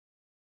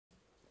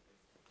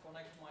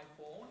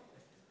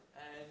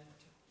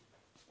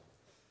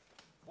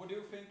What do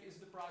you think is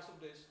the price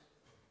of this?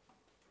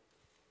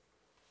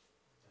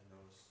 $10.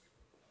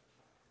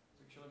 It's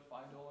actually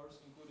 $5,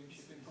 including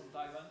shipping from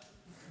Taiwan.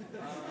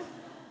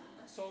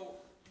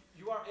 So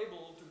you are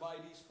able to buy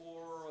these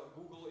for,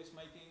 Google is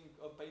making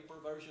paper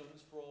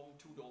versions from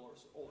 $2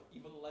 or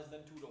even less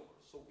than $2.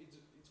 So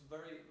it's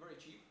very, very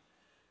cheap.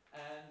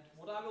 And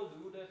what I will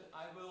do that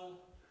I will,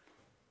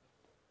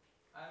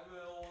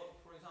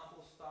 for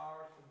example,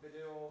 start a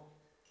video,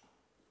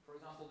 for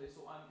example this.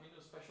 So I'm in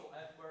a special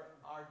ad where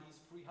are these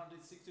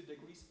 360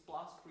 degrees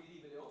plus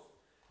 3D videos.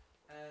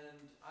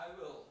 And I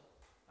will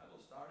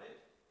start it.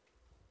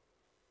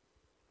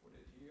 Put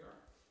it here.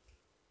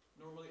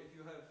 Normally, if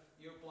you have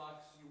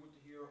earplugs, you would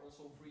hear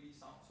also 3D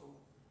sound. So,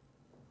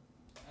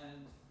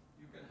 and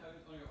you can have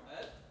it on your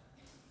head.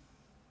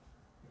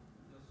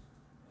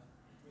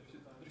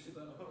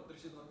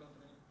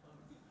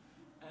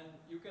 And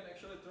you can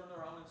actually turn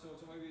around and so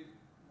maybe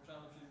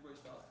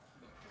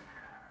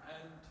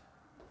and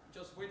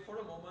just wait for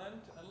a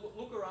moment and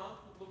look around,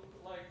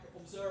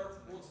 observe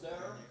what's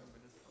there.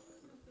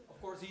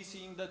 Of course, he's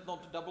seeing that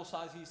not double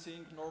size, he's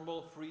seeing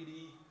normal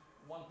 3D,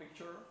 one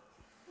picture.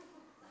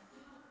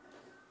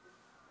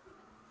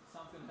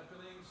 Something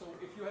happening. So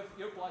if you have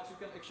earplugs, you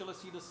can actually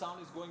see the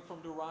sound is going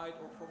from the right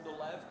or from the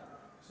left.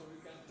 So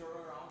you can turn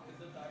around in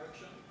that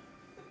direction.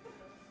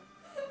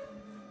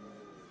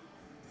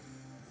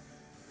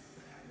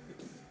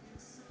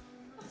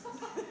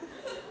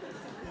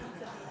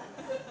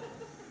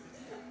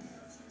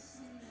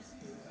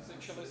 It's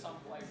actually some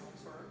live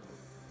concert.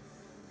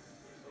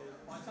 So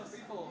find some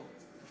people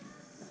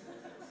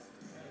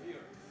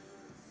here.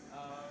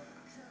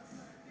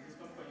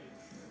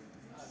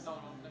 No,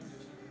 let me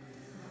just.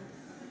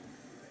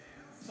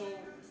 So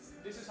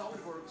this is how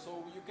it works.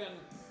 So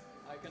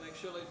I can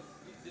actually,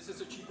 this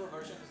is a cheaper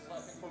version. This is I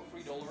think for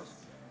 $3.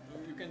 So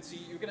you can see,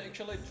 you can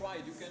actually try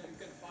it. You can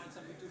find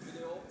some YouTube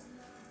video,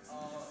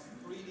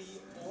 3D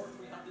or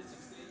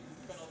 360. You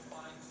cannot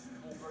find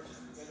more versions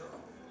together,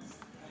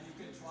 and you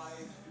can try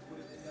to put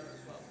it in there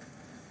as well.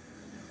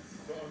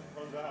 So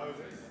how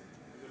is it?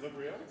 Does it look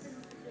real?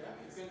 Yeah.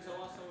 You can tell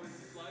us how it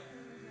looks like.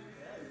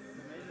 Yeah, it's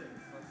amazing.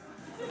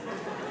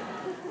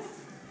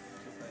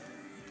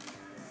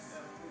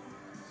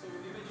 So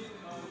imagine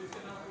you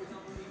can have, for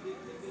example, in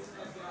this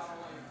like there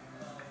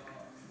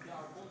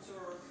are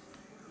concerts.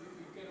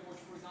 You can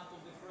watch, for example,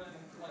 different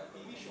like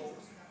TV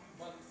shows,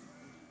 but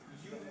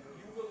you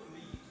will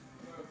lead.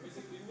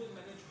 Basically, you will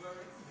manage where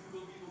you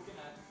will be looking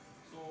at.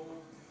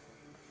 So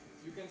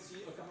you can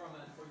see a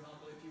cameraman, for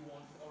example, if you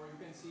want, or you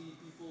can see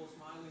people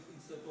smiling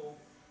instead of